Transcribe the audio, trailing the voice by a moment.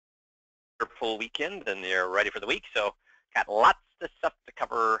wonderful weekend and you're ready for the week. So got lots of stuff to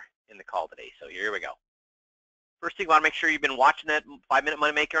cover in the call today. So here we go. First thing, you want to make sure you've been watching that 5-Minute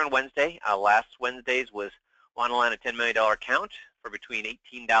Moneymaker on Wednesday. Last Wednesday's was want to land a $10 million account for between $18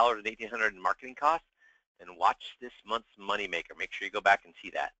 and $1,800 in marketing costs. And watch this month's Moneymaker. Make sure you go back and see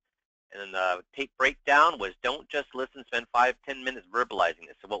that. And then the tape breakdown was don't just listen, spend 5-10 minutes verbalizing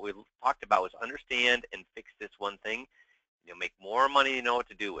this. So what we talked about was understand and fix this one thing. You'll make more money you know what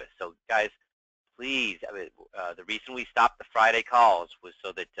to do with. So guys, please, the reason we stopped the Friday calls was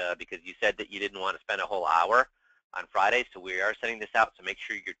so that because you said that you didn't want to spend a whole hour on Friday, so we are sending this out, so make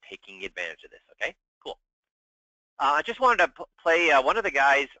sure you're taking advantage of this, okay? Cool. I just wanted to play, one of the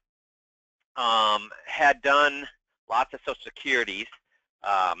guys had done lots of Social Securities.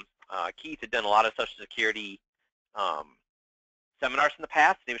 Keith had done a lot of Social Security seminars in the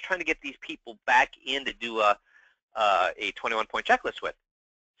past, and he was trying to get these people back in to do a 21-point checklist with.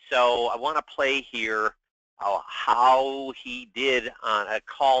 So I want to play here how he did on a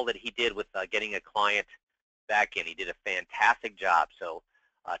call that he did with getting a client back in. He did a fantastic job. So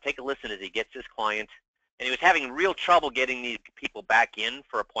take a listen as he gets his client. And he was having real trouble getting these people back in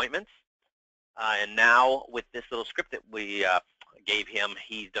for appointments. And now with this little script that we gave him,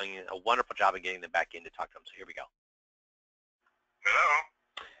 he's doing a wonderful job of getting them back in to talk to them. So here we go. Hello.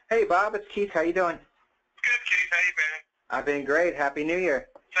 Hey, Bob. It's Keith. How you doing? Good, Keith. How you been? I've been great. Happy New Year.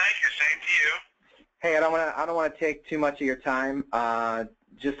 Thank you. Same to you. Hey, I don't want to take too much of your time.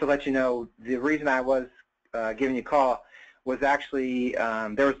 Just to let you know, the reason I was giving you a call was actually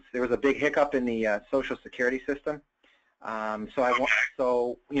there was a big hiccup in the Social Security system.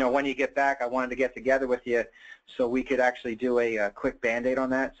 So you know, when you get back, I wanted to get together with you so we could actually do a quick Band-Aid on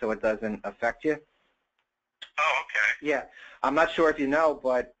that, so it doesn't affect you. Oh, okay. Yeah, I'm not sure if you know,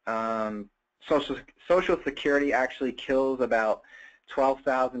 but Social Security actually kills about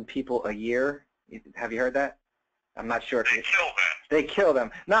 12,000 people a year. Have you heard that? I'm not sure if they kill them. They kill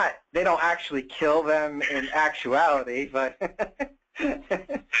them. They don't actually kill them in actuality, but they somehow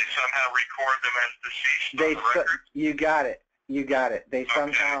record them as deceased on the record? You got it. You got it. They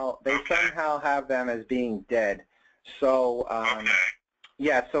somehow have them as being dead. So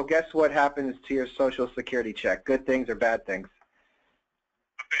yeah. So guess what happens to your Social Security check? Good things or bad things?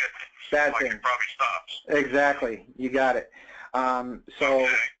 Bad things. It probably stops. Exactly. You got it.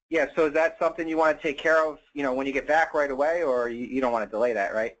 Yeah, so is that something you want to take care of, you know, when you get back right away, or you don't want to delay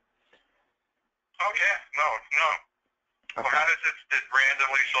that, right? Oh, yeah. No. Okay. Well, how does it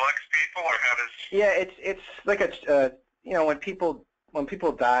randomly selects people, or how does? Yeah, it's like a you know, when people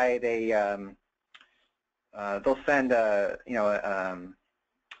die, they'll send a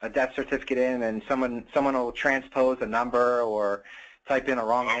death certificate in, and someone will transpose a number or type in a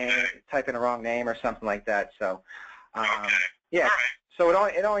wrong name or something like that. So yeah. All right. So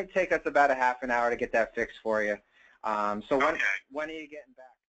it only takes us about a half an hour to get that fixed for you. So when are you getting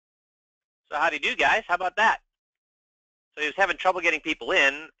back? So how do you do, guys? How about that? So he was having trouble getting people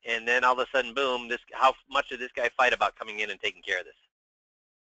in, and then all of a sudden, boom, how much did this guy fight about coming in and taking care of this?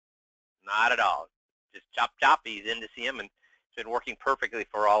 Not at all. Just chop, chop. He's in to see him, and it's been working perfectly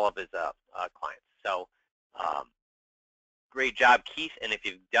for all of his clients. So great job, Keith. And if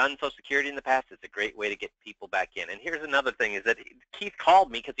you've done Social Security in the past, it's a great way to get people back in. And here's another thing is that Keith called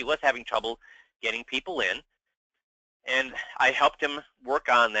me because he was having trouble getting people in. And I helped him work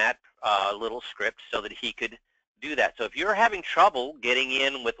on that little script so that he could do that. So if you're having trouble getting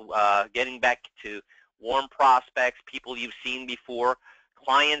in with getting back to warm prospects, people you've seen before,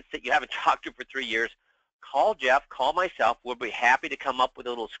 clients that you haven't talked to for 3 years, call Jeff, call myself. We'll be happy to come up with a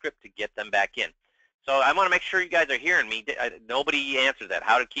little script to get them back in. So I want to make sure you guys are hearing me. Nobody answered that.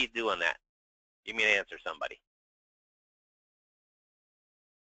 How did Keith do on that? Give me an answer, somebody.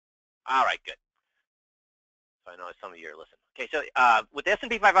 All right, good. So I know some of you are listening. Okay, so with the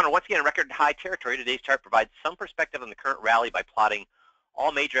S&P 500 once again in record high territory, today's chart provides some perspective on the current rally by plotting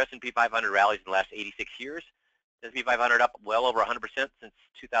all major S&P 500 rallies in the last 86 years. The S&P 500 up well over 100% since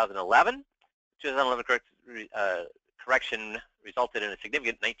 2011. 2011 correction resulted in a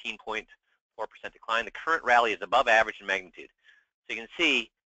significant 19.4% decline. The current rally is above average in magnitude. So you can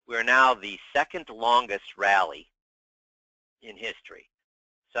see we're now the second longest rally in history.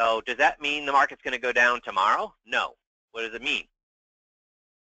 So does that mean the market's going to go down tomorrow? No. What does it mean?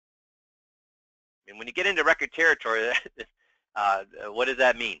 And when you get into record territory, what does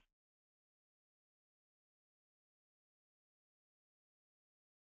that mean?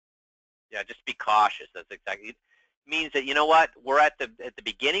 Yeah, just be cautious. That's exactly it. Means that, you know what, we're at the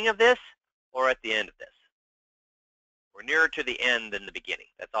beginning of this or at the end of this. We're nearer to the end than the beginning.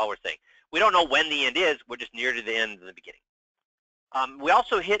 That's all we're saying. We don't know when the end is. We're just near to the end than the beginning. We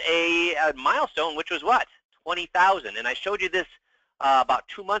also hit a milestone, which was what? 20,000. And I showed you this about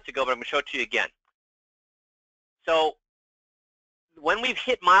 2 months ago, but I'm going to show it to you again. So when we've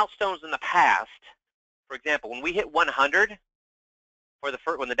hit milestones in the past, for example, when we hit 100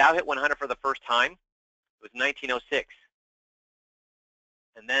 when the Dow hit 100 for the first time, it was 1906.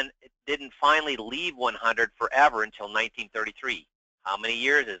 And then it didn't finally leave 100 forever until 1933. How many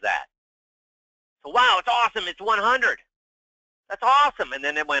years is that? So wow, it's awesome, it's 100. That's awesome. And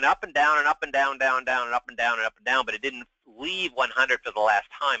then it went up and down and up and down, down, down, and up and down and up and down, but it didn't leave 100 for the last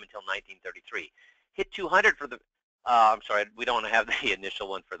time until 1933. Hit 200 for the, I'm sorry, we don't have the initial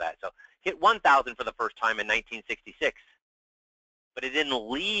one for that. So hit 1,000 for the first time in 1966, but it didn't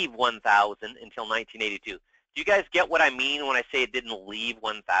leave 1,000 until 1982. Do you guys get what I mean when I say it didn't leave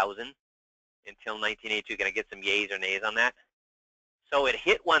 1,000 until 1982? Can I get some yays or nays on that? So it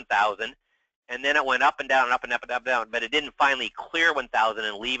hit 1,000, and then it went up and down and up and up and up and down, but it didn't finally clear 1,000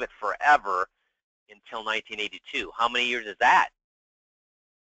 and leave it forever until 1982. How many years is that?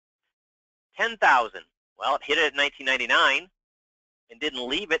 10,000. Well, it hit it at 1999 and didn't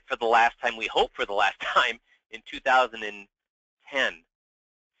leave it for the last time, we hope for the last time, in 2010.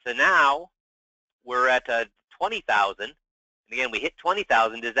 So now we're at 20,000. And again, we hit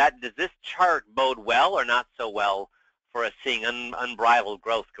 20,000. Does this chart bode well or not so well for us seeing unbridled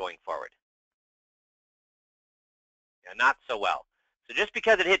growth going forward? Yeah, not so well. So just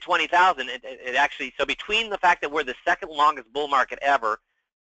because it hit 20,000, it actually, so between the fact that we're the second longest bull market ever,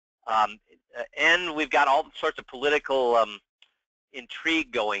 and we've got all sorts of political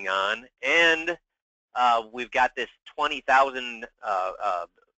intrigue going on, and we've got this 20,000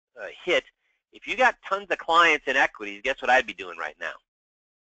 hit. If you got tons of clients in equities, guess what I'd be doing right now?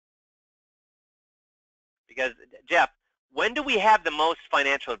 Because, Jeff, when do we have the most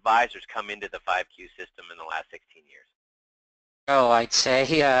financial advisors come into the 5Q system in the last 16 years? Oh, I'd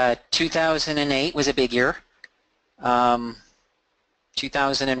say 2008 was a big year.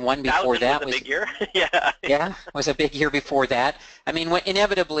 2001 before that was a big year. Yeah. Yeah, was a big year before that. I mean,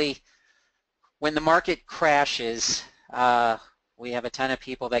 inevitably, when the market crashes, we have a ton of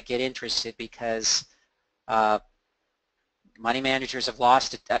people that get interested because money managers have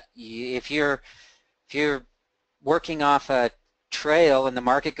lost it. If you're working off a trail and the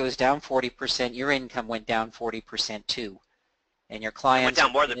market goes down 40%, your income went down 40% too. And your clients went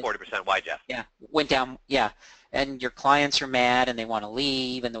down more than 40%. Why, Jeff? Yeah, went down. Yeah, and your clients are mad and they want to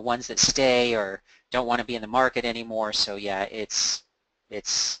leave, and the ones that stay or don't want to be in the market anymore. So yeah, it's. And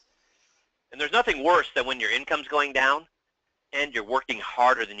there's nothing worse than when your income's going down and you're working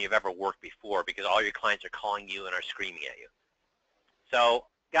harder than you've ever worked before because all your clients are calling you and are screaming at you. So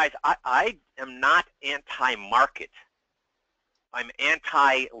guys, I am not anti-market. I'm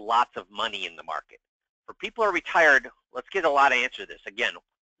anti lots of money in the market. For people who are retired, let's get a lot of answer to this. Again,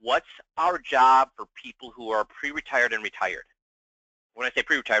 what's our job for people who are pre-retired and retired? When I say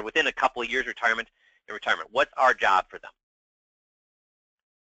pre-retired, within a couple of years retirement and retirement, what's our job for them?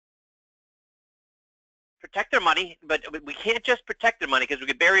 Protect their money, but we can't just protect their money because we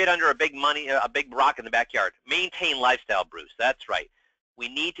could bury it under a big rock in the backyard. Maintain lifestyle, Bruce. That's right. We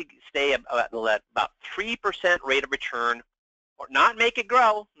need to stay at about 3% rate of return, or not make it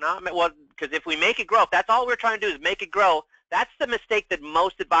grow. Because if we make it grow, if that's all we're trying to do is make it grow, that's the mistake that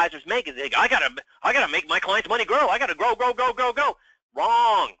most advisors make. Is I gotta make my clients' money grow. I gotta grow.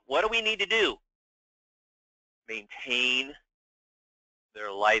 Wrong. What do we need to do? Maintain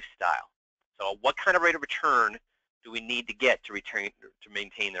their lifestyle. So what kind of rate of return do we need to get to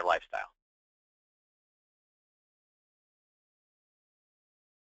maintain their lifestyle?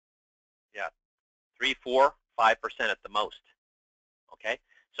 Yeah, 3, 4, 5% at the most. Okay,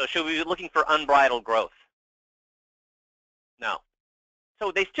 so should we be looking for unbridled growth? No.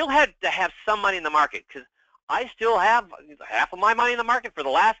 So they still had to have some money in the market because I still have half of my money in the market for the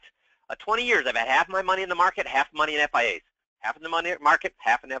last 20 years. I've had half my money in the market, half money in FIAs. Half in the money market,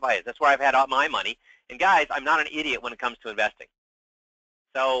 half in FIAs. That's where I've had all my money. And guys, I'm not an idiot when it comes to investing.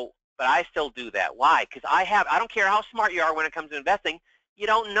 So, but I still do that. Why? Because I don't care how smart you are when it comes to investing, you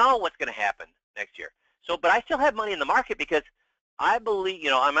don't know what's going to happen next year. So, but I still have money in the market because I believe,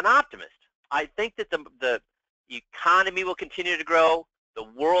 I'm an optimist. I think that the economy will continue to grow,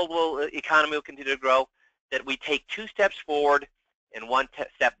 the economy will continue to grow, that we take 2 steps forward and 1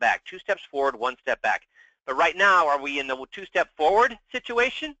 step back. 2 steps forward, 1 step back. But right now, are we in the 2-step forward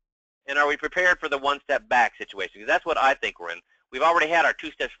situation, and are we prepared for the 1-step back situation? Because that's what I think we're in. We've already had our 2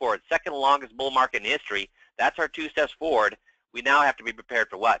 steps forward. Second longest bull market in history. That's our 2 steps forward. We now have to be prepared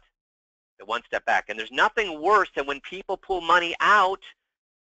for what? The 1 step back. And there's nothing worse than when people pull money out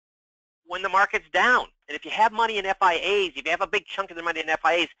when the market's down. And if you have money in FIAs, if you have a big chunk of their money in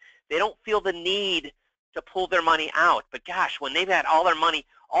FIAs, they don't feel the need to pull their money out. But gosh, when they've had all their money,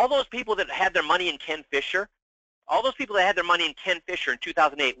 all those people that had their money in Ken Fisher, all those people that had their money in Ken Fisher in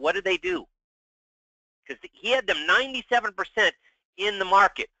 2008, what did they do? Because he had them 97% in the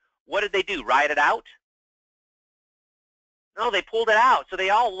market. What did they do? Ride it out? No, they pulled it out. So they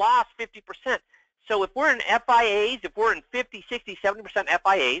all lost 50%. So if we're in FIAs, if we're in 50, 60, 70%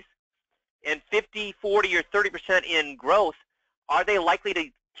 FIAs, and 50, 40, or 30% in growth, are they likely to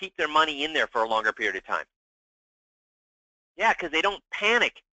keep their money in there for a longer period of time? Yeah, because they don't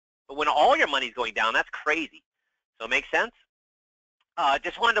panic. But when all your money's going down, that's crazy. So it makes sense?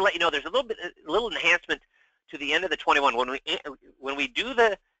 Just wanted to let you know there's a little enhancement to the end of the 21. When we do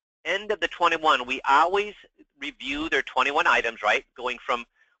the end of the 21, we always review their 21 items, right?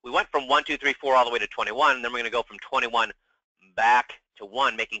 We went from 1, 2, 3, 4 all the way to 21, and then we're going to go from 21 back to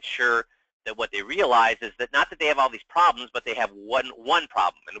 1, making sure that what they realize is that not that they have all these problems, but they have one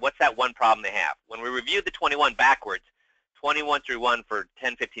problem. And what's that one problem they have? When we reviewed the 21 backwards, 21 through 1 for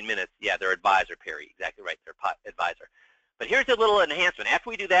 10, 15 minutes, yeah, their advisor, Perry, exactly right, their advisor. But here's a little enhancement.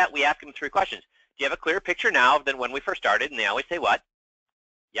 After we do that, we ask them 3 questions. Do you have a clear picture now than when we first started? And they always say what?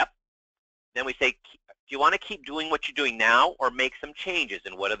 Yep. Then we say, do you want to keep doing what you're doing now or make some changes?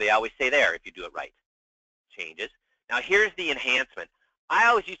 And what do they always say there if you do it right? Changes. Now here's the enhancement. I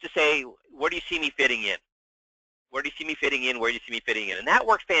always used to say, where do you see me fitting in? Where do you see me fitting in? Where do you see me fitting in? And that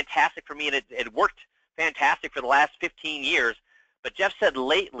worked fantastic for me, and it worked fantastic for the last 15 years. But Jeff said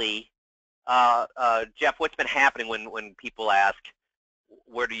lately, Jeff, what's been happening when people ask,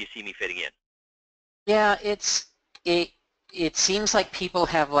 where do you see me fitting in? Yeah, it seems like people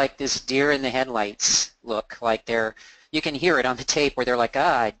have like this deer in the headlights look, like you can hear it on the tape where they're like,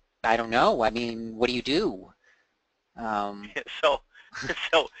 I don't know, I mean, what do you do? So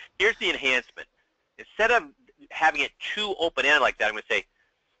here's the enhancement. Instead of having it too open-ended like that, I'm going to say,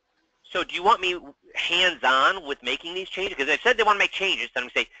 so do you want me hands-on with making these changes? Because I said they want to make changes, so I'm going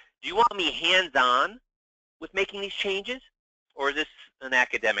to say, do you want me hands-on with making these changes? Or is this an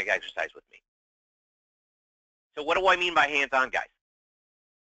academic exercise with me? So what do I mean by hands-on, guys?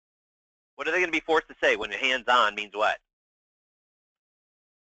 What are they going to be forced to say when hands-on means what?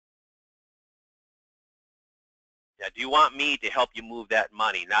 Yeah, do you want me to help you move that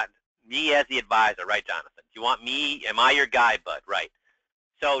money? Not me as the advisor, right, Jonathan? Do you want me, am I your guy, bud, right?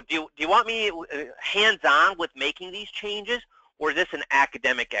 So do you want me hands-on with making these changes, or is this an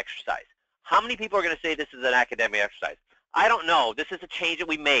academic exercise? How many people are going to say this is an academic exercise? I don't know. This is a change that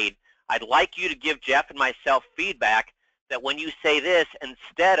we made. I'd like you to give Jeff and myself feedback that when you say this,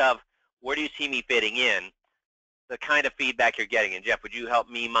 instead of where do you see me fitting in, the kind of feedback you're getting. And Jeff, would you help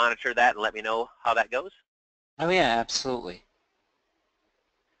me monitor that and let me know how that goes? Oh yeah, absolutely.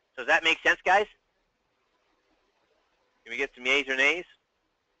 So does that make sense, guys? Can we get some yays or nays?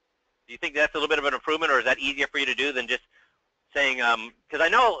 Do you think that's a little bit of an improvement, or is that easier for you to do than just saying, because I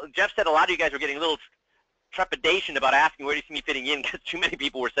know Jeff said a lot of you guys were getting a little trepidation about asking where do you see me fitting in, because too many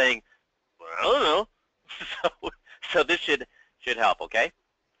people were saying, well, I don't know. So this should help, okay?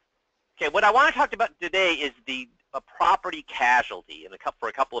 Okay, what I want to talk about today is a property casualty for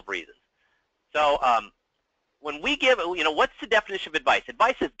a couple of reasons. So when we give, what's the definition of advice?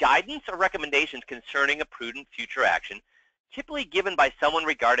 Advice is guidance or recommendations concerning a prudent future action, typically given by someone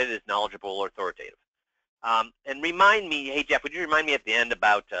regarded as knowledgeable or authoritative. And remind me, hey Jeff, would you remind me at the end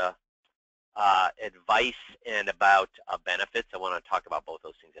about advice and about benefits? I want to talk about both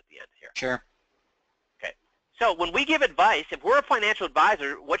those things at the end here. Sure. Okay. So when we give advice, if we're a financial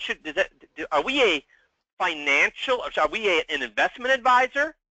advisor, are we an investment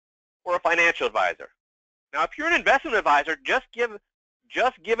advisor or a financial advisor? Now, if you're an investment advisor, just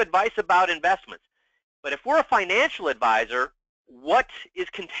give advice about investments. But if we're a financial advisor, what is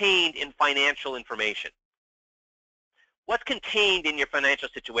contained in financial information? What's contained in your financial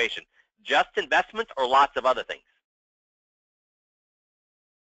situation? Just investments or lots of other things?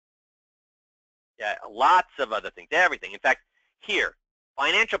 Yeah, lots of other things, everything. In fact, here,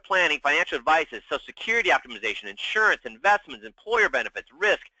 financial planning, financial advice is Social Security optimization, insurance, investments, employer benefits,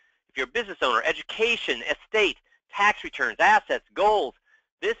 risk, if you're a business owner, education, estate, tax returns, assets, goals.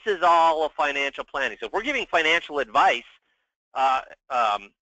 This is all of financial planning. So if we're giving financial advice,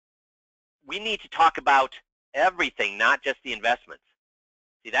 we need to talk about everything, not just the investments.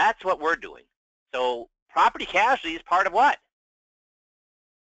 See, that's what we're doing. So property casualty is part of what?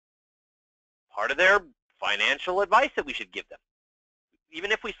 Part of their financial advice that we should give them.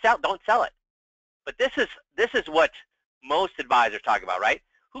 Even if we don't sell it. But this is what most advisors talk about, right?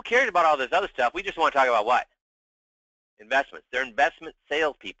 Who cares about all this other stuff? We just want to talk about what? investments. They're investment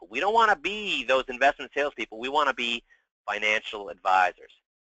salespeople. We don't want to be those investment salespeople. We want to be financial advisors.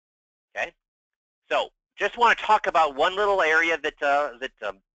 Okay? So just want to talk about one little area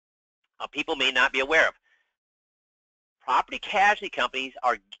that people may not be aware of. Property casualty companies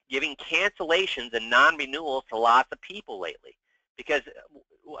are giving cancellations and non-renewals to lots of people lately. Because,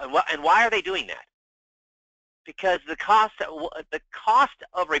 and why are they doing that? Because the cost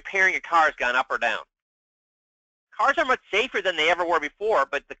of repairing a car has gone up or down. Cars are much safer than they ever were before,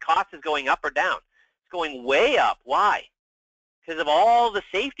 but the cost is going up or down. It's going way up. Why? Because of all the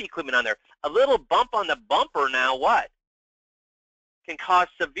safety equipment on there. A little bump on the bumper now, what? Can cause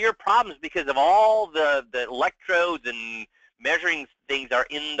severe problems because of all the electrodes and measuring things are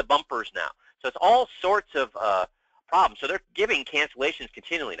in the bumpers now. So it's all sorts of problems. So they're giving cancellations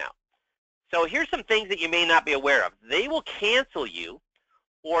continually now. So here's some things that you may not be aware of. They will cancel you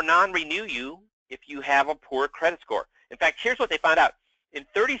or non-renew you if you have a poor credit score. In fact, here's what they found out. In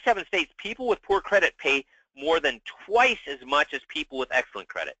 37 states, people with poor credit pay more than twice as much as people with excellent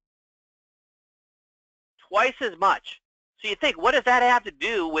credit. Twice as much. So you think, what does that have to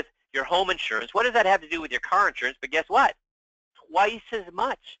do with your home insurance? What does that have to do with your car insurance? But guess what? Twice as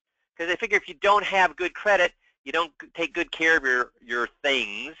much. Because they figure if you don't have good credit, you don't take good care of your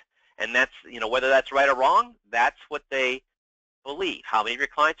things, and that's, whether that's right or wrong, that's what they believe. How many of your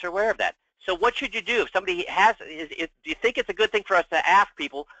clients are aware of that? So what should you do if somebody has, do you think it's a good thing for us to ask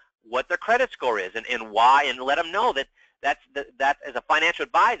people what their credit score is and why, and let them know that as a financial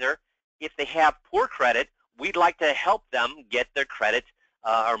advisor, if they have poor credit, we'd like to help them get their credit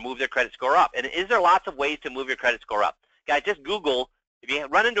or move their credit score up. And is there lots of ways to move your credit score up? Guys, just Google, if you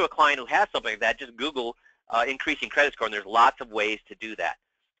run into a client who has something like that, just Google increasing credit score, and there's lots of ways to do that.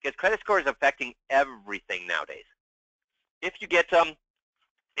 Because credit score is affecting everything nowadays. If you get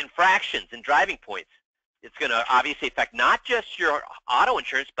infractions and driving points, it's going to obviously affect not just your auto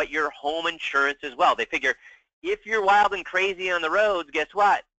insurance, but your home insurance as well. They figure if you're wild and crazy on the roads, guess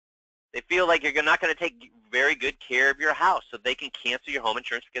what? They feel like you're not going to take very good care of your house, so they can cancel your home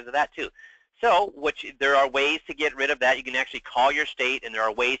insurance because of that too. So there are ways to get rid of that. You can actually call your state, and there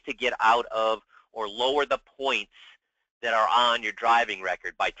are ways to get out of or lower the points that are on your driving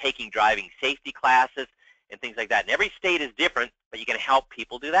record by taking driving safety classes and things like that. And every state is different, but you can help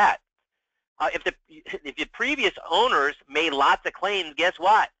people do that. If the previous owners made lots of claims, guess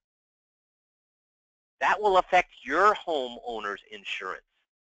what? That will affect your homeowner's insurance.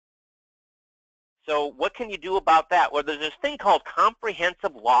 So what can you do about that? Well, there's this thing called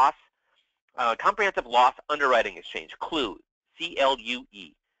comprehensive loss underwriting exchange, CLUE,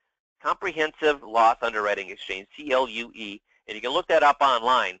 C-L-U-E. Comprehensive Loss Underwriting Exchange, CLUE, and you can look that up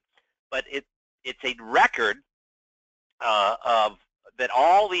online. But it's a record of that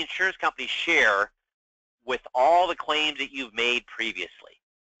all the insurance companies share with all the claims that you've made previously.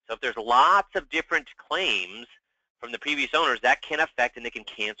 So if there's lots of different claims from the previous owners, that can affect and they can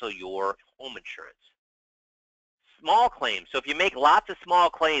cancel your home insurance. Small claims. So if you make lots of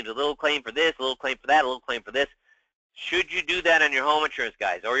small claims, a little claim for this, a little claim for that, a little claim for this, should you do that on your home insurance,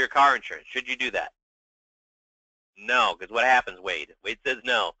 guys, or your car insurance? Should you do that? No, because what happens, Wade? Wade says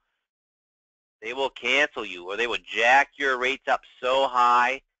no. They will cancel you, or they will jack your rates up so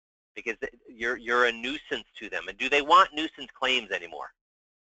high because you're a nuisance to them. And do they want nuisance claims anymore?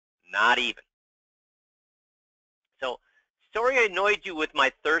 Not even. So, sorry I annoyed you with my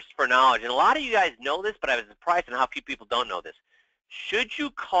thirst for knowledge. And a lot of you guys know this, but I was surprised at how few people don't know this. Should you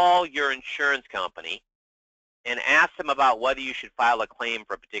call your insurance company and ask them about whether you should file a claim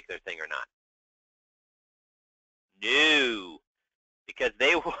for a particular thing or not? No, because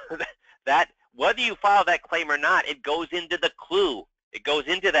whether you file that claim or not, it goes into the CLUE. It goes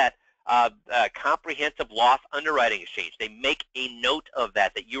into that comprehensive loss underwriting exchange. They make a note of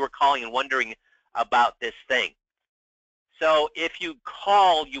that you were calling and wondering about this thing. So if you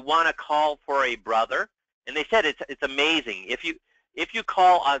want to call for a brother, and they said it's amazing. If you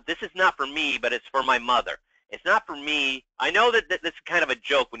call, this is not for me, but it's for my mother. It's not for me. I know that this is kind of a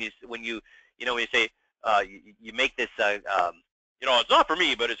joke when you say you make this it's not for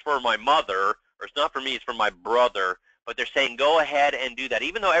me, but it's for my mother, or it's not for me, it's for my brother. But they're saying go ahead and do that,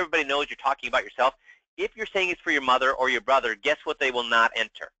 even though everybody knows you're talking about yourself. If you're saying it's for your mother or your brother, guess what? They will not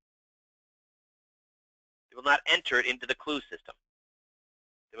enter. They will not enter it into the CLUE system.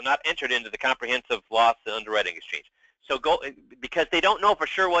 They will not enter it into the comprehensive loss underwriting exchange. So because they don't know for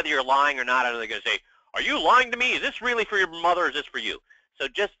sure whether you're lying or not. I know they're going to say, are you lying to me? Is this really for your mother or is this for you? So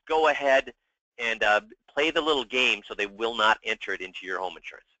just go ahead and play the little game so they will not enter it into your home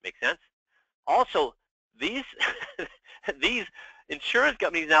insurance. Make sense? Also, these insurance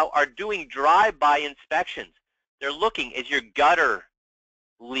companies now are doing drive-by inspections. They're looking, is your gutter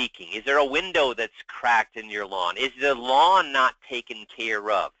leaking? Is there a window that's cracked in your lawn? Is the lawn not taken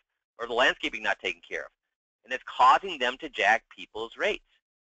care of, or the landscaping not taken care of? And it's causing them to jack people's rates.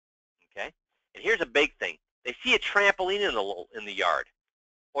 Okay? And here's a big thing. They see a trampoline in the yard,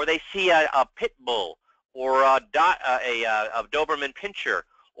 or they see a pit bull, or a Doberman Pinscher,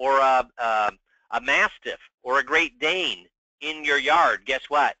 or a Mastiff, or a Great Dane in your yard. Guess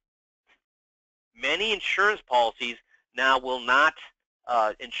what? Many insurance policies now will not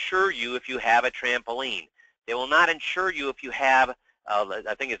insure you if you have a trampoline. They will not insure you if you have,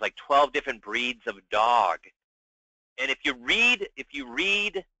 I think it's like 12 different breeds of dog. And if you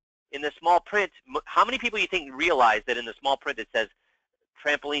read in the small print, how many people you think realize that in the small print it says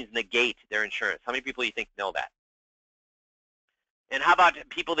trampolines negate their insurance? How many people you think know that? And how about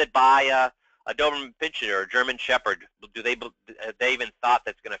people that buy a Doberman Pinscher or a German Shepherd? Do they even thought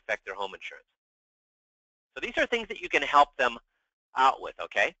that's going to affect their home insurance? So these are things that you can help them out with,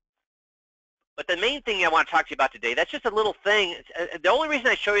 okay? But the main thing I want to talk to you about today, that's just a little thing. The only reason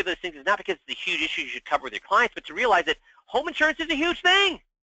I show you those things is not because it's a huge issue you should cover with your clients, but to realize that home insurance is a huge thing.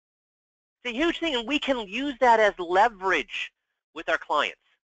 It's a huge thing, and we can use that as leverage with our clients.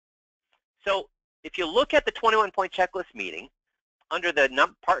 So if you look at the 21-point checklist meeting, under the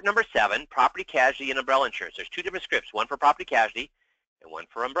part number 7, property casualty and umbrella insurance, there's 2 different scripts, one for property casualty and one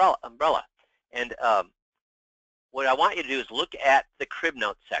for umbrella. And what I want you to do is look at the crib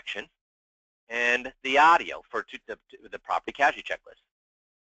notes section and the audio for the property casualty checklist.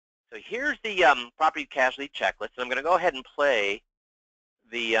 So here's the property casualty checklist, and I'm going to go ahead and play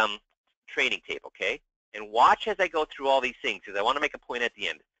the training tape, okay? And watch as I go through all these things, because I want to make a point at the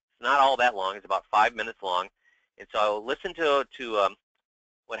end. It's not all that long. It's about 5 minutes long. And so I'll listen to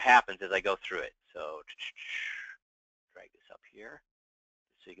what happens as I go through it. So drag this up here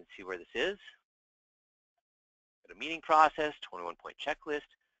so you can see where this is. Go to meeting process, 21-point checklist.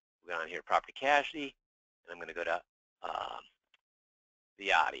 We'll go down here to property casualty, and I'm going to go to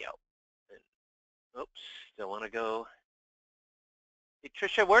the audio. And, oops, still want to go. Hey,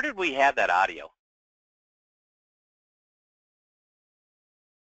 Tricia, where did we have that audio?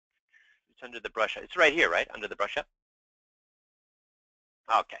 It's under the brush up. It's right here, right? Under the brush up?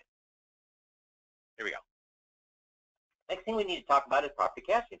 Okay. Here we go. Next thing we need to talk about is property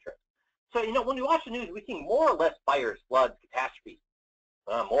casualty insurance. So, you know, when we watch the news, we see more or less fires, floods, catastrophes.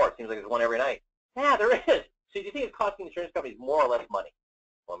 More. It seems like there's one every night. Yeah, there is. So do you think it's costing insurance companies more or less money?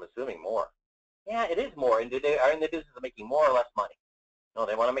 Well, I'm assuming more. Yeah, it is more. And they are in the business of making more or less money. No,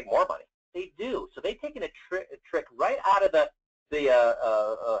 they want to make more money. They do. So they've taken a trick right out of the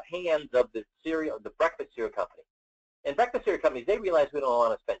hands of the breakfast cereal company. And breakfast cereal companies, they realize we don't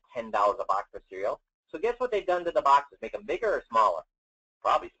want to spend $10 a box for cereal. So guess what they've done to the boxes? Make them bigger or smaller?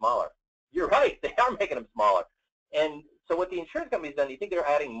 Probably smaller. You're right. They are making them smaller. And so what the insurance company's done, do you think they're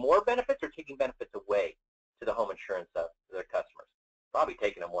adding more benefits or taking benefits away to the home insurance of their customers? Probably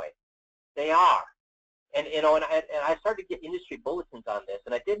taking them away. They are. And you know, and I started to get industry bulletins on this,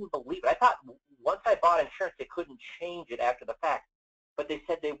 and I didn't believe it. I thought once I bought insurance, they couldn't change it after the fact. But they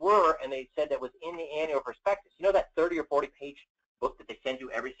said they were, and they said that was in the annual prospectus. You know that 30 or 40-page book that they send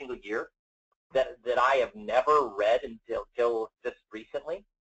you every single year that I have never read until just recently?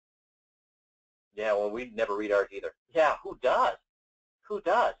 Yeah, well, we never read ours either. Yeah, who does? Who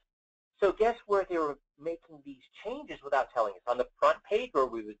does? So guess where they were making these changes without telling us? On the front page where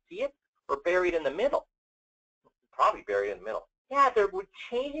we would see it, or buried in the middle? Probably buried in the middle. Yeah, they were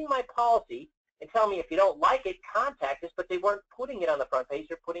changing my policy and telling me if you don't like it, contact us, but they weren't putting it on the front page,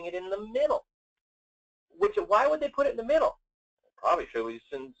 they're putting it in the middle. Why would they put it in the middle? Probably so we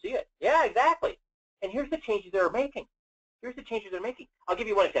shouldn't see it. Yeah, exactly. And here's the changes they're making. Here's the changes they're making. I'll give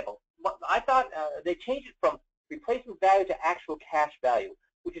you one example. I thought they changed it from replacement value to actual cash value,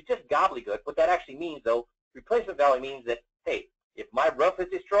 which is just gobbledygook. What that actually means, though, replacement value means that, hey, if my roof is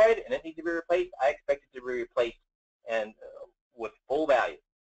destroyed and it needs to be replaced, I expect it to be replaced and with full value.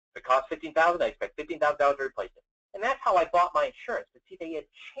 If it costs $15,000, I expect $15,000 to replace it. And that's how I bought my insurance. But see, they had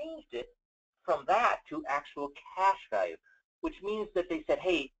changed it from that to actual cash value, which means that they said,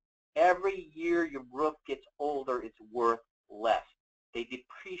 hey, every year your roof gets older, it's worth less. They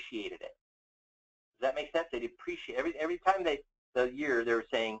depreciated it. Does that make sense? They depreciate every time the year they were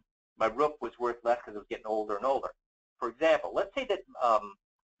saying my roof was worth less because it was getting older and older. For example, let's say that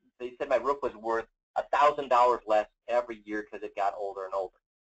they said my roof was worth $1,000 less every year because it got older and older.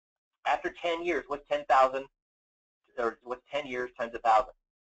 After 10 years, what's 10,000? Or what's 10 years times 1,000?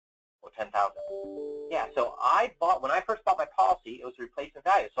 Well, 10,000. Yeah. So when I first bought my policy, it was replacement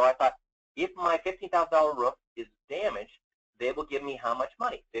value. So I thought, if my $15,000 roof is damaged, they will give me how much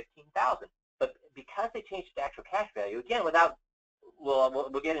money? $15,000. But because they changed it to actual cash value, again, without, we'll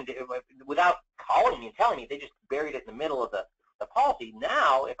get into it, without calling me and telling me, they just buried it in the middle of the policy.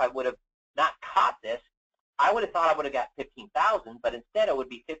 Now, if I would have not caught this, I would have thought I would have got $15,000, but instead it would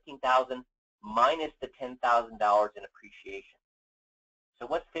be $15,000 minus the $10,000 in appreciation. So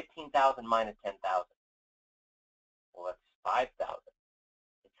what's 15,000 minus 10,000? Well, that's 5,000.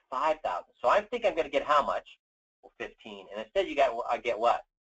 It's 5,000. So I think I'm going to get how much? Well, 15. And instead I get what?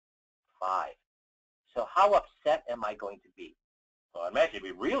 5. So how upset am I going to be? Well, I'm actually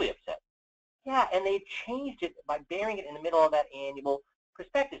be really upset. Yeah, and they changed it by burying it in the middle of that annual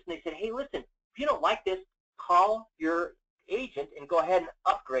prospectus. And they said, hey, listen, if you don't like this, call your agent and go ahead and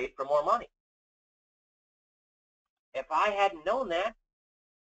upgrade for more money. If I hadn't known that,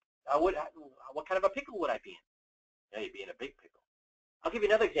 what kind of a pickle would I be in? Yeah, you'd be in a big pickle. I'll give you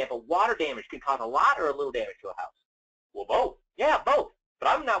another example. Water damage can cause a lot or a little damage to a house. Well, both. Yeah, both. But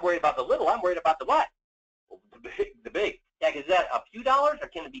I'm not worried about the little. I'm worried about the what? Well, the big. Yeah, is that a few dollars, or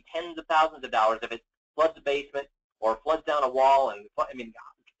can it be tens of thousands of dollars if it floods the basement or floods down a wall? And I mean,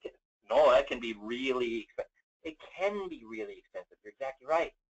 no, that can be really expensive. It can be really expensive. You're exactly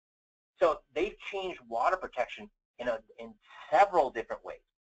right. So they've changed water protection in several different ways.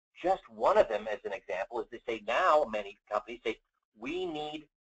 Just one of them, as an example, is they say now many companies say we need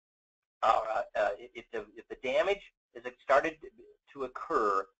if the damage is started to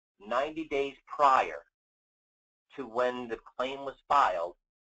occur 90 days prior to when the claim was filed,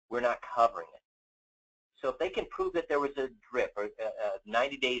 we're not covering it. So if they can prove that there was a drip or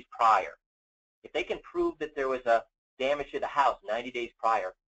 90 days prior, if they can prove that there was a damage to the house 90 days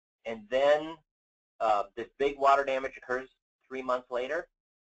prior, and then this big water damage occurs 3 months later,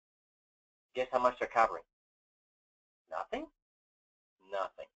 guess how much they're covering? Nothing?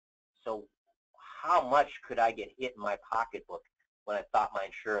 Nothing. So how much could I get hit in my pocketbook when I thought my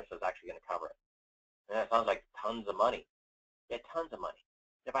insurance was actually going to cover it? And that sounds like tons of money. Yeah, tons of money.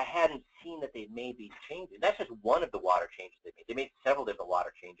 If I hadn't seen that they made these changes, that's just one of the water changes they made. They made several different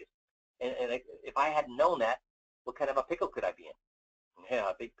water changes. And if I hadn't known that, what kind of a pickle could I be in? Yeah,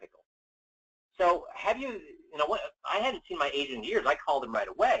 a big pickle. So have you know what? I hadn't seen my agent in years. I called him right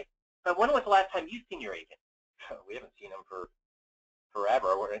away. But when was the last time you've seen your agent? We haven't seen him for forever.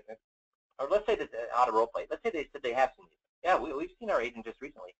 Or let's say that out of role play. Let's say they said they have seen you. Yeah, we've seen our agent just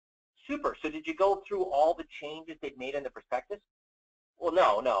recently. Super. So did you go through all the changes they've made in the prospectus? Well,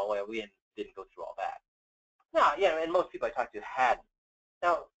 no, we didn't go through all that. No, yeah, and most people I talked to hadn't.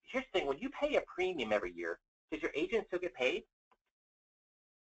 Now, here's the thing. When you pay a premium every year, does your agent still get paid?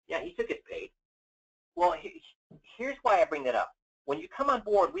 Yeah, he still gets paid. Well, here's why I bring that up. When you come on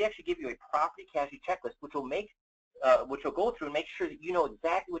board, we actually give you a property casualty checklist, which will go through and make sure that you know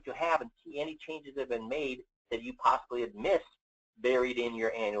exactly what you have and see any changes that have been made that you possibly had missed buried in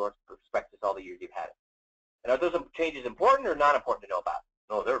your annual prospectus all the years you've had it. And are those changes important or not important to know about?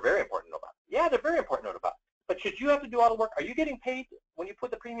 No, they're very important to know about. Yeah, they're very important to know about. But should you have to do all the work? Are you getting paid when you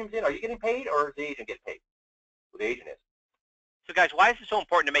put the premiums in? Are you getting paid, or is the agent getting paid? Well, the agent is. So guys, why is it so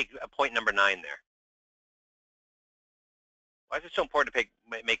important to make point number 9 there? Why is it so important to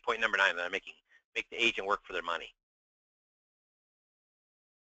make point number 9 that I'm making? Make the agent work for their money.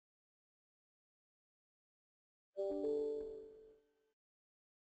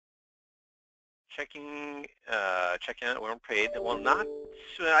 Checking out, we're paid. Well, not,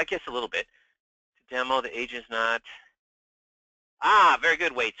 I guess a little bit. To demo, the agent's not. Ah, very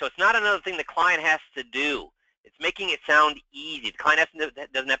good, Wade. So it's not another thing the client has to do. It's making it sound easy. The client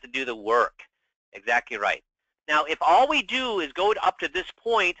doesn't have to do the work. Exactly right. Now, if all we do is go up to this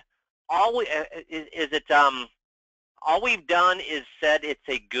point, all we've done is said it's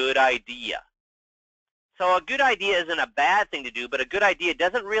a good idea. So a good idea isn't a bad thing to do, but a good idea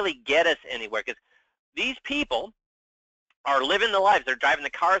doesn't really get us anywhere, because these people are living the lives. They're driving the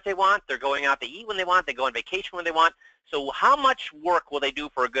cars they want. They're going out to eat when they want. They go on vacation when they want. So how much work will they do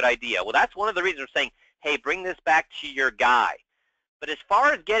for a good idea? Well, that's one of the reasons we're saying, hey, bring this back to your guy. But as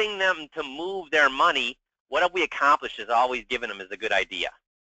far as getting them to move their money, what have we accomplished is always given them as a good idea?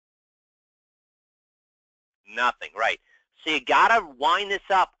 Nothing, right. So you got to wind this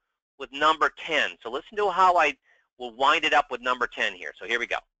up with number 10. So listen to how I will wind it up with number 10 here. So here we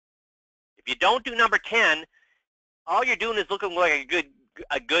go. If you don't do number 10, all you're doing is looking like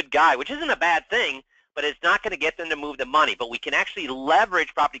a good guy, which isn't a bad thing, but it's not going to get them to move the money. But we can actually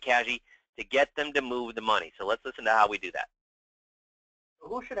leverage property casualty to get them to move the money. So let's listen to how we do that.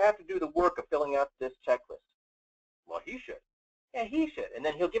 Who should have to do the work of filling out this checklist? Well, he should. Yeah, he should. And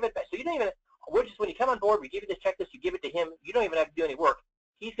then he'll give it back. So you don't even, when you come on board, we give you this checklist, you give it to him. You don't even have to do any work.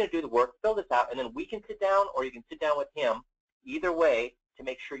 He's going to do the work, fill this out, and then we can sit down, or you can sit down with him. Either way, to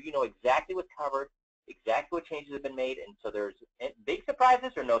make sure you know exactly what's covered, exactly what changes have been made, and so there's big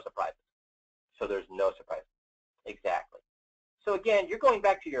surprises or no surprises. So there's no surprises. Exactly. So again, you're going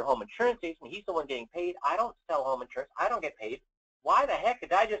back to your home insurance agent. He's the one getting paid. I don't sell home insurance. I don't get paid. Why the heck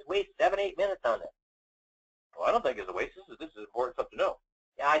did I just waste 7-8 minutes on this? Well, I don't think it's a waste. This is important stuff to know.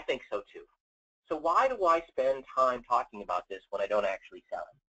 Yeah, I think so too. So why do I spend time talking about this when I don't actually sell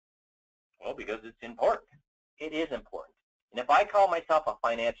it? Well, because it's important. It is important. And if I call myself a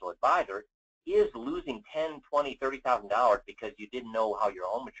financial advisor, is losing $10,000, $20,000, $30,000 because you didn't know how your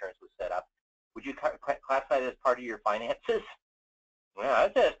home insurance was set up, would you classify that as part of your finances? Yeah,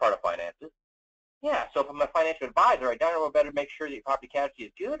 I'd say it's part of finances. Yeah, so if I'm a financial advisor, I darn well better make sure that your property casualty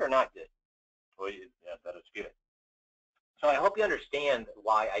is good or not good. Well, yeah, that is good. So I hope you understand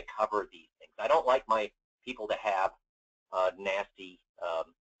why I cover these things. I don't like my people to have nasty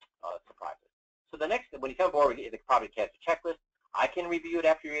surprises. So the next, when you come aboard, we get the property casualty checklist. I can review it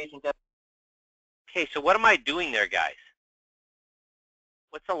after your agent does. Okay, so what am I doing there, guys?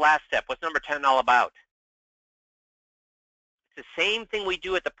 What's the last step? What's number 10 all about? It's the same thing we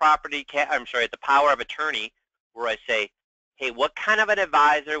do at the at the power of attorney, where I say, hey, what kind of an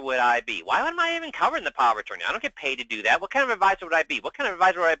advisor would I be? Why am I even covering the power of attorney? I don't get paid to do that. What kind of advisor would I be? What kind of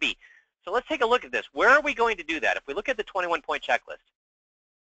advisor would I be? So let's take a look at this. Where are we going to do that? If we look at the 21-point checklist,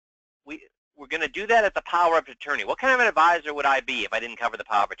 we're going to do that at the power of attorney. What kind of an advisor would I be if I didn't cover the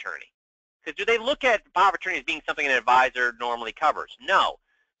power of attorney? Because do they look at the power of attorney as being something an advisor normally covers? No.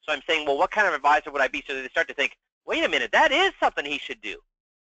 So I'm saying, well, what kind of advisor would I be? So they start to think, wait a minute, that is something he should do.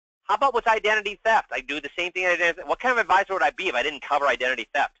 How about with identity theft? I do the same thing. What kind of advisor would I be if I didn't cover identity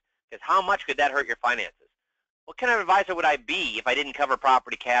theft? Because how much could that hurt your finances? What kind of advisor would I be if I didn't cover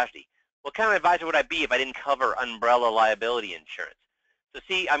property casualty? What kind of advisor would I be if I didn't cover umbrella liability insurance? So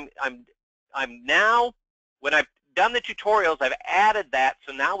see, I'm now, when I've done the tutorials, I've added that,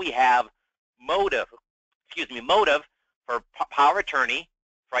 so now we have motive for power of attorney,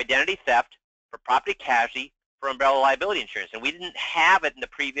 for identity theft, for property casualty, for umbrella liability insurance, and we didn't have it in the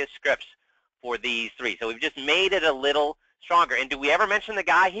previous scripts for these three. So we've just made it a little stronger. And do we ever mention the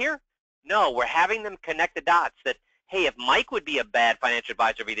guy here? No, we're having them connect the dots that, hey, if Mike would be a bad financial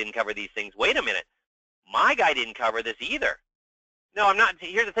advisor if he didn't cover these things, wait a minute, my guy didn't cover this either. No, I'm not.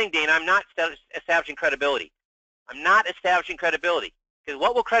 Here's the thing, Dana, I'm not establishing credibility. I'm not establishing credibility. Because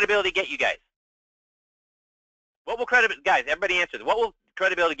what will credibility get you guys? What will credibility, guys, everybody answer this. What will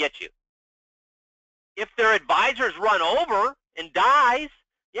credibility get you? If their advisor's run over and dies,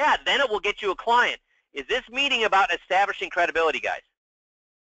 yeah, then it will get you a client. Is this meeting about establishing credibility, guys?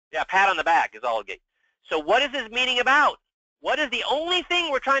 Yeah, pat on the back is all it'll get. So what is this meeting about? What is the only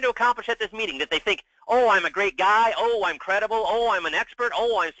thing we're trying to accomplish at this meeting? That they think, oh, I'm a great guy, oh, I'm credible, oh, I'm an expert,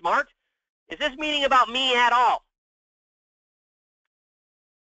 oh, I'm smart? Is this meeting about me at all?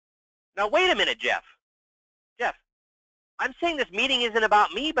 Now, wait a minute, Jeff. Jeff, I'm saying this meeting isn't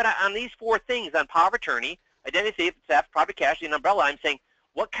about me, but on these four things, on power of attorney, identity theft, property casualty, and umbrella, I'm saying,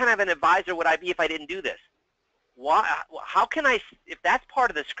 what kind of an advisor would I be if I didn't do this? Why? How can I, if that's part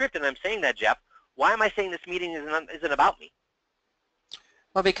of the script and I'm saying that, Jeff, why am I saying this meeting isn't about me?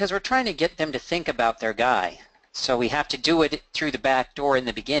 Well, because we're trying to get them to think about their guy. So we have to do it through the back door in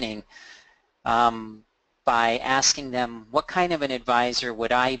the beginning by asking them, what kind of an advisor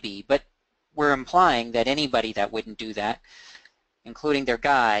would I be? But we're implying that anybody that wouldn't do that, including their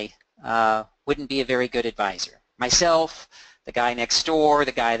guy, wouldn't be a very good advisor. Myself, the guy next door,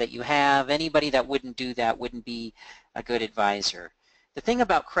 the guy that you have, anybody that wouldn't do that wouldn't be a good advisor. The thing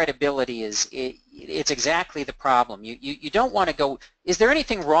about credibility is it's exactly the problem. You don't want to go, is there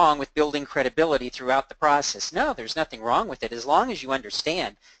anything wrong with building credibility throughout the process? No, there's nothing wrong with it as long as you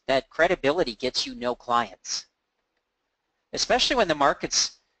understand that credibility gets you no clients. Especially when the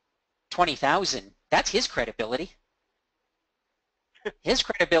market's 20,000, that's his credibility. His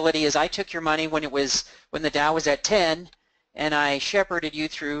credibility is I took your money when the Dow was at 10 and I shepherded you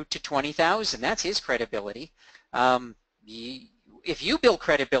through to 20,000. That's his credibility. If you build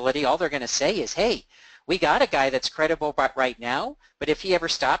credibility, all they're going to say is, hey, we got a guy that's credible right now, but if he ever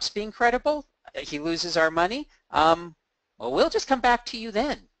stops being credible, he loses our money, well, we'll just come back to you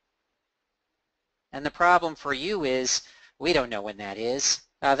then. And the problem for you is we don't know when that is.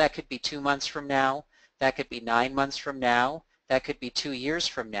 That could be 2 months from now. That could be 9 months from now. That could be 2 years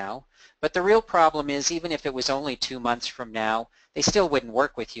from now. But the real problem is even if it was only 2 months from now, they still wouldn't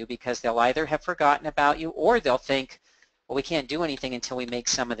work with you because they'll either have forgotten about you or they'll think, well, we can't do anything until we make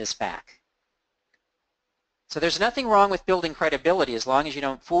some of this back. So there's nothing wrong with building credibility as long as you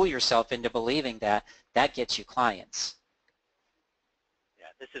don't fool yourself into believing that that gets you clients. Yeah,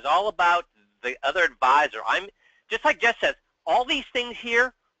 this is all about the other advisor. I'm just like Jess says, all these things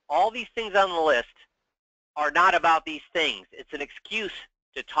here, all these things on the list are not about these things. It's an excuse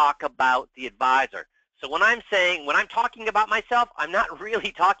to talk about the advisor. So when I'm talking about myself, I'm not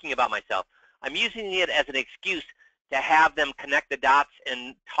really talking about myself. I'm using it as an excuse to have them connect the dots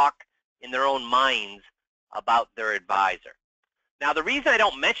and talk in their own minds about their advisor. Now, the reason I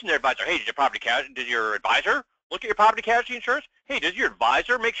don't mention their advisor, hey, did your advisor look at your property casualty insurance? Hey, does your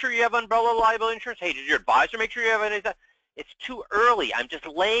advisor make sure you have umbrella liability insurance? Hey, does your advisor make sure you have any? It's too early. I'm just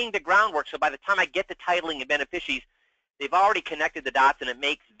laying the groundwork, so by the time I get to titling and beneficiaries, they've already connected the dots, and it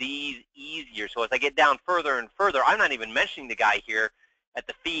makes these easier. So as I get down further and further, I'm not even mentioning the guy here at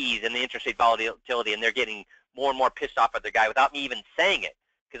the fees and the interstate volatility, and they're getting more and more pissed off at the guy without me even saying it,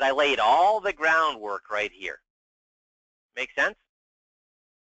 because I laid all the groundwork right here. Make sense?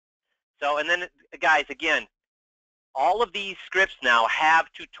 So, and then, guys, again, all of these scripts now have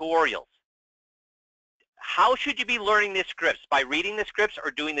tutorials. How should you be learning the scripts? By reading the scripts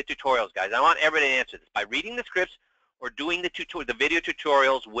or doing the tutorials, guys? I want everybody to answer this. By reading the scripts or doing the video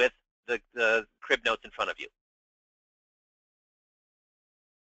tutorials with the crib notes in front of you.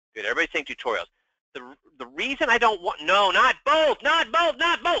 Good, everybody's saying tutorials. The reason I don't want, no, not both, not both,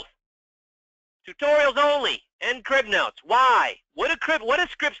 not both. Tutorials only and crib notes. Why? What do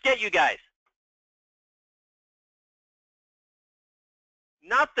scripts get you guys?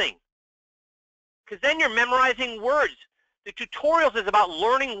 Nothing. Because then you're memorizing words. The tutorials is about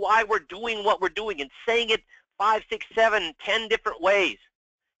learning why we're doing what we're doing and saying it 5, 6, 7, 10 different ways.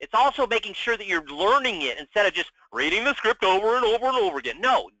 It's also making sure that you're learning it instead of just reading the script over and over and over again.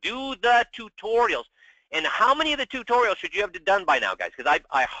 No, do the tutorials. And how many of the tutorials should you have done by now, guys? Because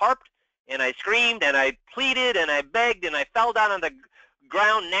I harped and I screamed and I pleaded and I begged and I fell down on the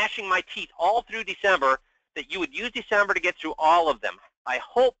ground gnashing my teeth all through December that you would use December to get through all of them. I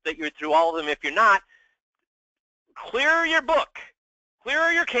hope that you're through all of them. If you're not, clear your book,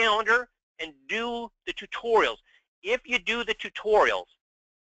 clear your calendar, and do the tutorials. If you do the tutorials,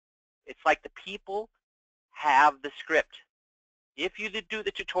 it's like the people have the script. If you do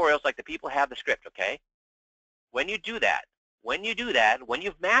the tutorials like the people have the script, okay? When you do that, when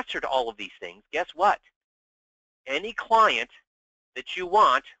you've mastered all of these things, guess what? Any client that you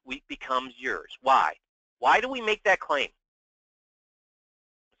want becomes yours. Why? Why do we make that claim?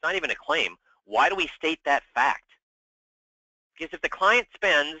 It's not even a claim. Why do we state that fact? Because if the client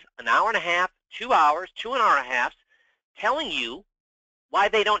spends an hour and a half, 2 hours, 2 and a half telling you why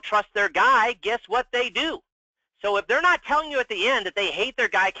they don't trust their guy, guess what they do? So if they're not telling you at the end that they hate their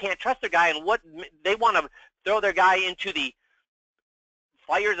guy, can't trust their guy, and what they want to throw their guy into the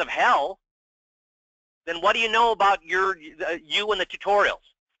fires of hell, then what do you know about you and the tutorials?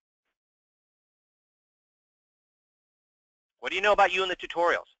 What do you know about you and the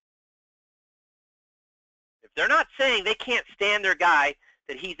tutorials? If they're not saying they can't stand their guy,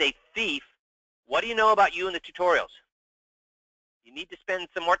 that he's a thief, what do you know about you and the tutorials? You need to spend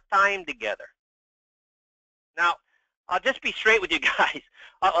some more time together. Now, I'll just be straight with you guys.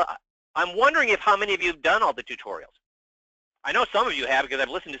 I'm wondering if how many of you have done all the tutorials. I know some of you have because I've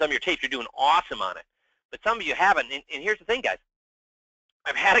listened to some of your tapes. You're doing awesome on it. But some of you haven't. And here's the thing, guys.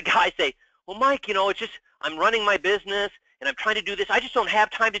 I've had a guy say, well, Mike, you know, it's just I'm running my business and I'm trying to do this. I just don't have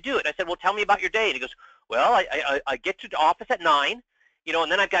time to do it. I said, well, tell me about your day. And he goes, well, I get to the office at 9, you know,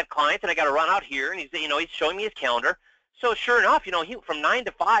 and then I've got clients and I got to run out here. And he's, you know, he's showing me his calendar. So sure enough, you know, from 9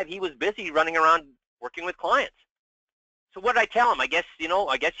 to 5, he was busy running around working with clients. So what did I tell him? I guess you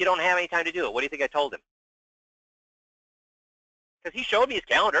don't have any time to do it. What do you think I told him? Because he showed me his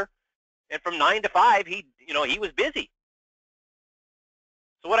calendar, and from 9 to 5, he was busy.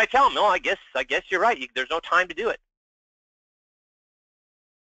 So what I tell him? No, I guess you're right. There's no time to do it.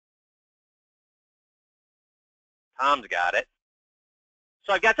 Tom's got it.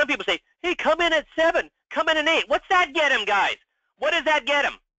 So I've got some people say, hey, come in at 7, come in at 8. What's that get him, guys? What does that get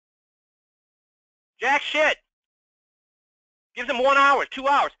him? Jack shit. Gives him 1 hour, 2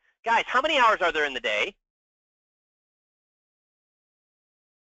 hours. Guys, how many hours are there in the day?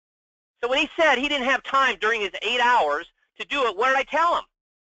 So when he said he didn't have time during his 8 hours to do it, what did I tell him?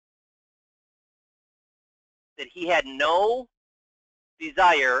 That he had no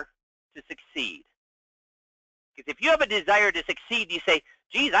desire to succeed. Because if you have a desire to succeed, you say,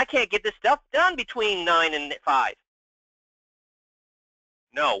 geez, I can't get this stuff done between 9 and 5.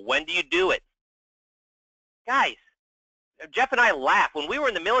 No, when do you do it? Guys, Jeff and I laugh. When we were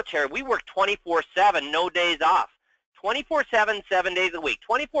in the military, we worked 24/7, no days off. 24/7, 7 days a week.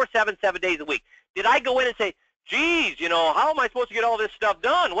 24/7, 7 days a week. Did I go in and say, geez, you know, how am I supposed to get all this stuff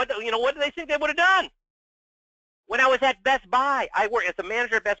done? What do they think they would have done? When I was at Best Buy, I worked as a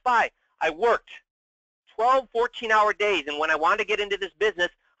manager at Best Buy. I worked 12, 14-hour days, and when I wanted to get into this business,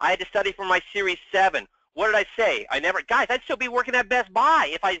 I had to study for my Series 7. What did I say? Guys, I'd still be working at Best Buy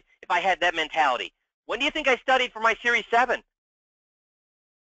if I had that mentality. When do you think I studied for my Series 7?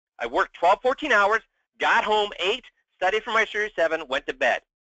 I worked 12, 14 hours, got home, ate, studied for my Series 7, went to bed.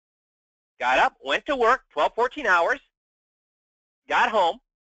 Got up, went to work, 12, 14 hours, got home,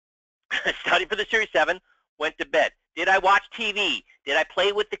 studied for the Series 7, went to bed. Did I watch TV? Did I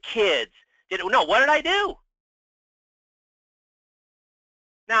play with the kids? No, what did I do?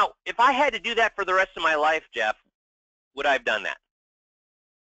 Now, if I had to do that for the rest of my life, Jeff, would I have done that?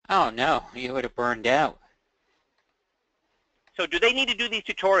 Oh, no, you would have burned out. So do they need to do these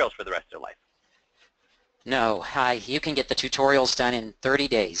tutorials for the rest of their life? No, you can get the tutorials done in 30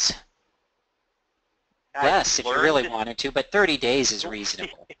 days. Less if you really wanted to, but 30 days is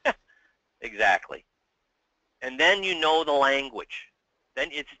reasonable. Exactly. And then you know the language. Then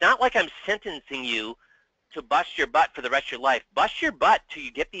it's not like I'm sentencing you to bust your butt for the rest of your life. Bust your butt till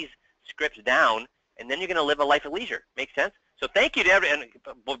you get these scripts down, and then you're going to live a life of leisure. Make sense? So thank you to everyone.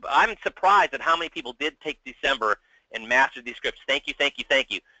 I'm surprised at how many people did take December and master these scripts. Thank you, thank you, thank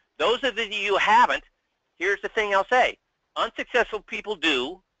you. Those of you who haven't, here's the thing I'll say. Successful people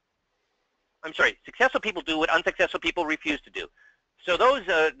do what unsuccessful people refuse to do. So those,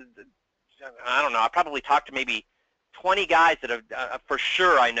 I don't know, I probably talked to maybe 20 guys that have, for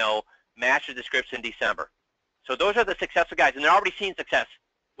sure I know, mastered the scripts in December. So those are the successful guys, and they're already seeing success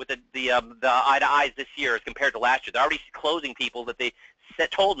with the eye-to-eyes this year as compared to last year. They're already closing people that they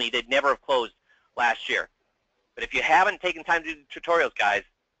told me they'd never have closed last year. But if you haven't taken time to do tutorials, guys,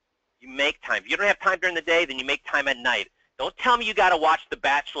 you make time. If you don't have time during the day, then you make time at night. Don't tell me you got to watch The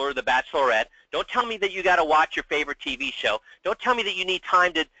Bachelor or The Bachelorette. Don't tell me that you got to watch your favorite TV show. Don't tell me that you need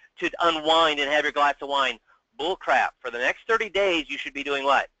time to unwind and have your glass of wine. Bull crap. For the next 30 days, you should be doing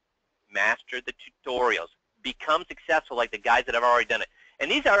what? Master the tutorials. Become successful like the guys that have already done it.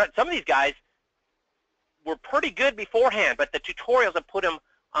 And some of these guys were pretty good beforehand, but the tutorials have put them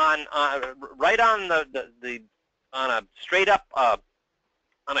on right on on a straight up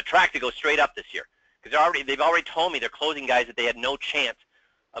on a track to go straight up this year, because they've already told me they're closing guys that they had no chance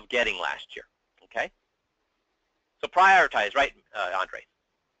of getting last year. Okay, so prioritize, right, Andre?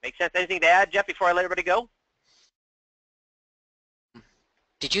 Make sense? Anything to add, Jeff, before I let everybody go?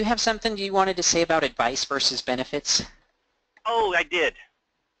 Did you have something you wanted to say about advice versus benefits? Oh, I did.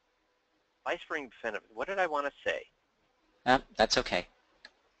 Advice versus benefits. What did I want to say? That's okay.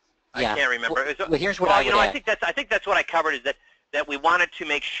 I can't remember. Well, here's what I would add. I think that's what I covered, is that we wanted to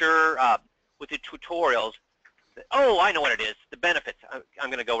make sure with the tutorials. I know what it is. The benefits. I'm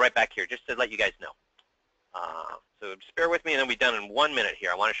going to go right back here just to let you guys know. So just bear with me, and then we'll be done in 1 minute here.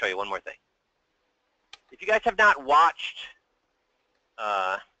 I want to show you one more thing. If you guys have not watched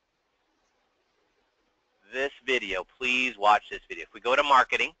this video, please watch this video. If we go to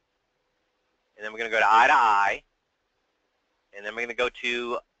marketing, and then we're going to go to eye, and then we're going to go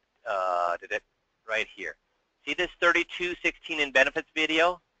to right here. See this 3216 in benefits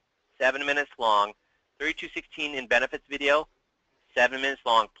video? 7 minutes long. 3216 in benefits video, 7 minutes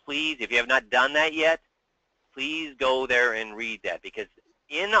long. Please, if you have not done that yet, please go there and read that, because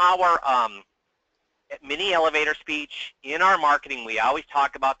in our mini elevator speech, in our marketing, we always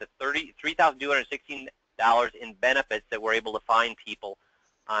talk about the $3,216 in benefits that we're able to find people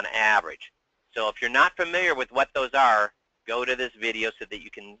on average. So if you're not familiar with what those are, go to this video so that you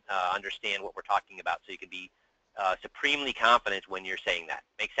can understand what we're talking about, so you can be supremely confident when you're saying that.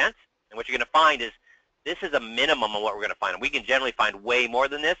 Make sense? And what you're going to find is this is a minimum of what we're going to find. We can generally find way more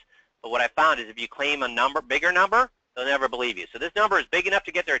than this, but what I found is if you claim a bigger number, they'll never believe you. So this number is big enough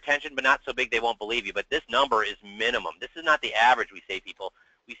to get their attention, but not so big they won't believe you. But this number is minimum. This is not the average we save people.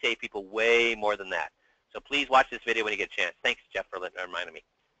 We save people way more than that. So please watch this video when you get a chance. Thanks, Jeff, for reminding me.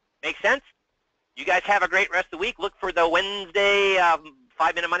 Make sense? You guys have a great rest of the week. Look for the Wednesday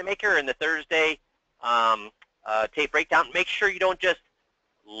 5-Minute Moneymaker and the Thursday tape breakdown. Make sure you don't just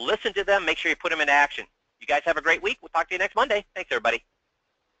listen to them. Make sure you put them into action. You guys have a great week. We'll talk to you next Monday. Thanks, everybody.